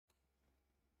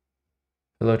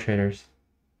Hello traders,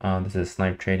 this is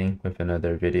Snipe Trading with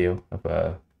another video of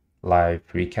a live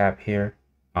recap here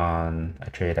on a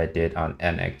trade I did on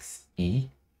NXE.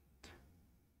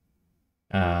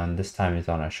 And this time is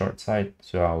on a short side,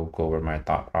 so I'll go over my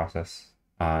thought process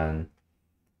on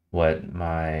what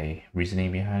my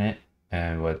reasoning behind it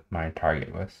and what my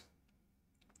target was.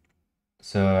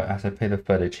 So as I play the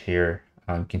footage here,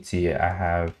 you can see I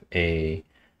have a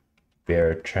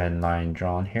bear trend line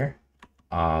drawn here.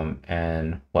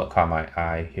 And what caught my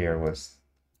eye here was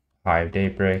 5-day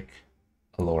break,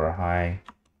 a lower high,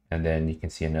 and then you can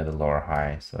see another lower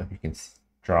high. So if you can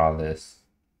draw this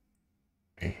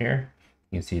right here,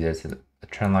 you can see there's a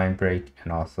trend line break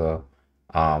and also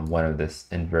one of this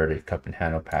inverted cup and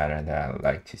handle pattern that I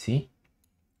like to see.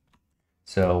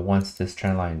 So once this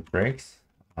trend line breaks,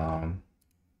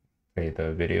 play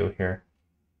the video here.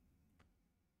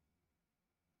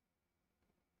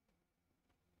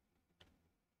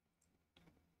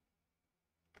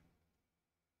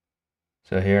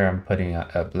 So here I'm putting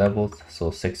up levels.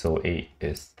 So 608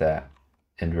 is that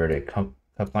inverted cup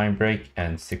line break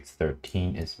and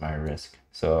 613 is my risk.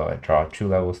 So I draw two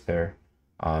levels there.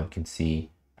 You can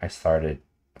see I started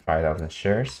 5,000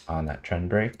 shares on that trend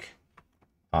break.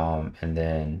 And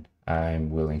then I'm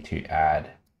willing to add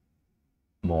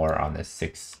more on this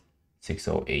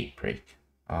 608 break,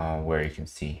 where you can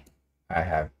see I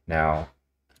have now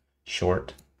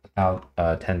short about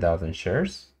 10,000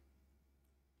 shares.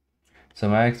 So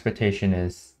my expectation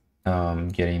is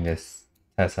getting this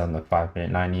test on the 5-minute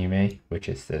 9 EMA, which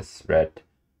is this red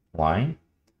line.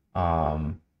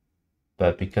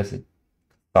 But because it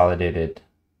consolidated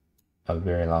a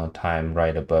very long time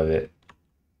right above it,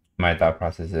 my thought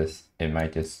process is it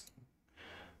might just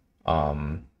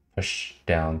push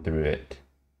down through it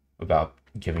without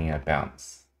giving it a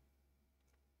bounce.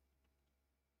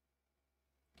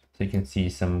 So you can see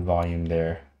some volume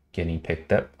there getting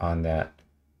picked up on that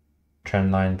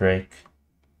trend line break.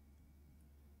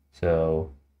 So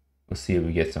we'll see if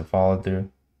we get some follow through.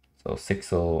 So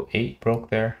 608 broke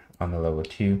there on the level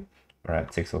 2. We're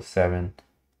at 607.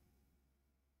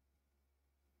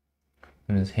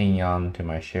 I'm just hanging on to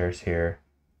my shares here.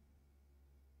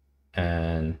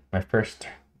 And my first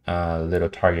little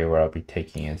target where I'll be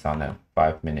taking is on the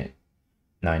 5-minute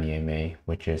 9 EMA,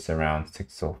 which is around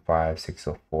 605,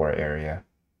 604 area.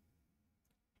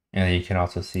 And you can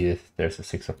also see if there's a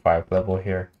 605 level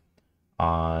here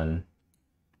on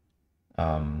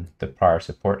the prior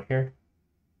support here.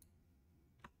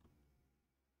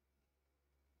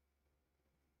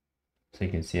 So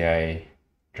you can see I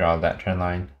draw that trend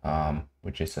line,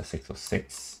 which is a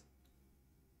 606.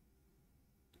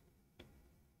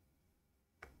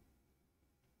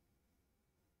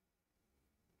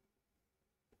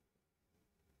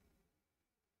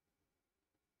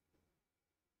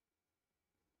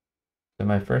 So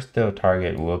my first little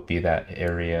target will be that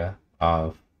area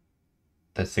of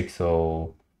the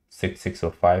 606,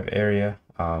 605 area,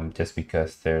 just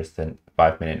because there's the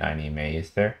 5-minute 9 EMA is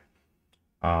there.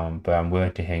 But I'm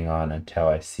willing to hang on until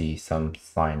I see some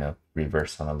sign of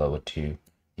reverse on the level 2.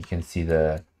 You can see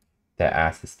the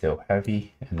ask is still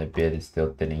heavy and the bid is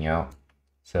still thinning out.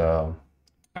 So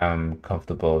I'm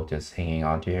comfortable just hanging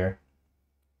on to here.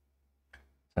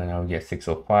 So now we get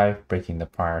 605 breaking the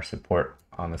prior support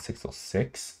on the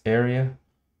 606 area.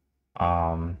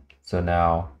 So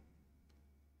now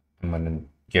I'm gonna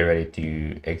get ready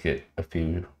to exit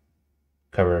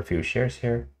cover a few shares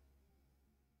here.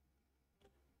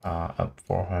 Up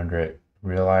 400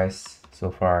 realized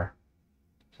so far.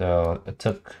 So it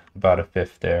took about a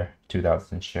fifth there,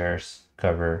 2,000 shares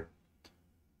cover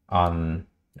on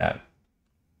that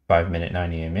 5-minute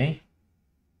 9 EMA.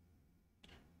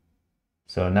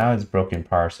 So now it's broken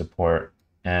power support,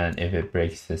 and if it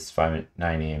breaks this 5-minute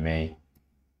 9 EMA,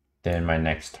 then my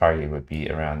next target would be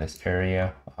around this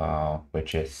area,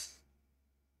 which is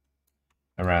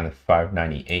around the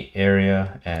 598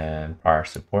 area and power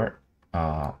support,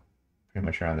 pretty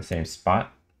much around the same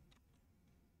spot.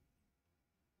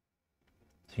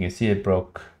 So you can see it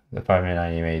broke the 5-minute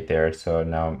 9 EMA there. So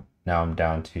now I'm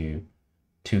down to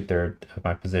 2/3 of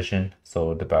my position,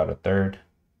 sold about a third.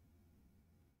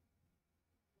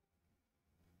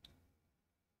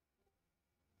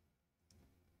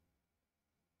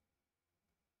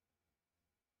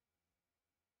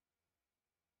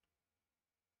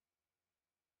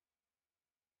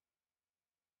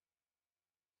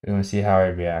 We want to see how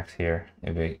it reacts here,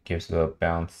 if it gives a little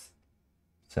bounce.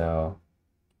 So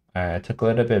I took a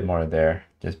little bit more there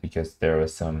just because there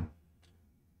was some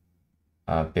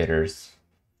bidders.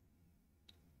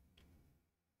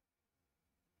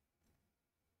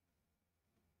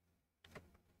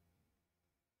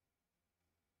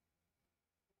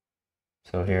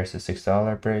 So here's the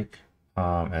 $6 break,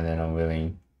 and then I'm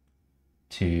willing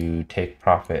to take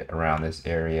profit around this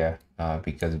area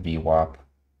because VWAP,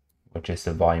 which is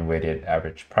the volume weighted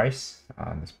average price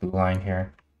on this blue line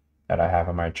here that I have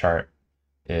on my chart,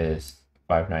 is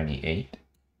 598.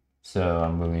 So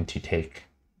I'm willing to take,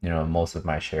 most of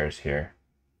my shares here,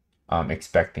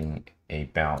 expecting a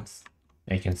bounce.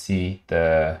 And you can see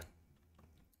the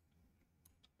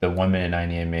 1 minute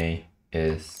 90 EMA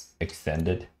is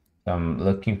extended. So I'm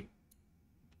looking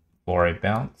for a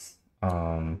bounce,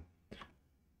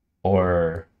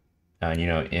 or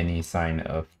any sign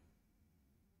of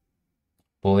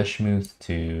bullish moves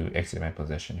to exit my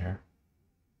position here.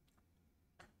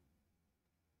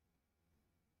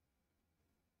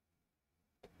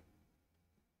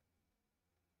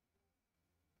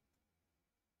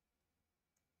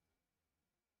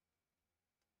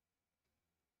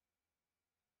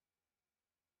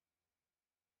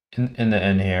 In the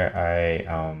end here, I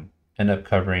end up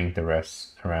covering the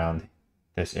rest around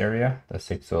this area, the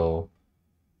 60,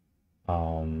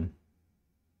 around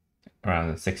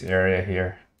the 6 area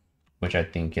here, which I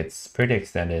think it's pretty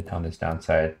extended on this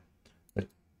downside, with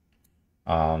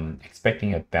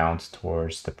expecting a bounce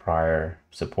towards the prior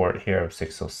support here of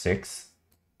 606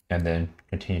 and then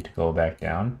continue to go back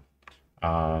down.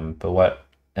 But what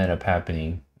ended up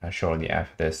happening shortly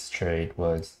after this trade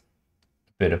was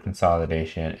a bit of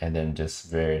consolidation and then just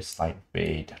very slight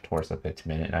fade towards the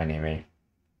 15-minute 90 EMA.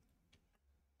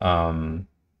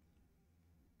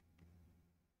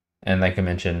 And like I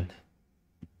mentioned,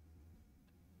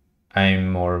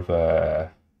 I'm more of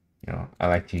a, I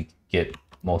like to get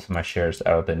most of my shares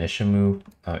out of the initial move.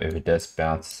 If it does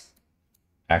bounce,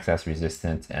 acts as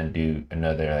resistance and do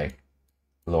another like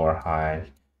lower high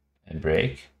and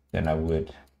break, then I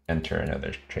would enter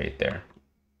another trade there.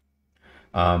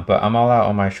 But I'm all out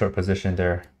on my short position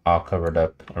there, all covered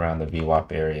up around the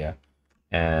VWAP area,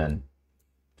 and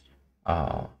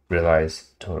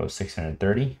realized total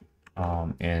 630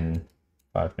 in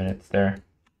 5 minutes there.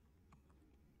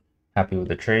 Happy with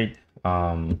the trade.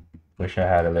 Wish I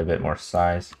had a little bit more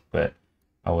size, but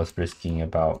I was risking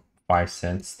about 5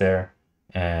 cents there,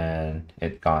 and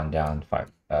it gone down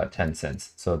 10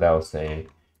 cents. So that was a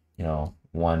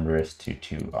 1 risk to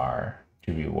 2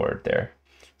 reward there.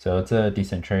 So it's a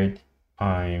decent trade.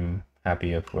 I'm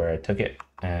happy with where I took it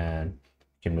and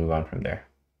can move on from there.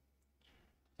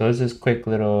 So this is a quick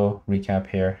little recap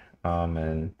here.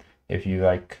 And if you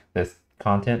like this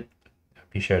content,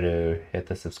 be sure to hit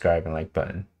the subscribe and like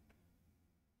button.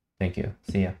 Thank you.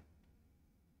 See ya.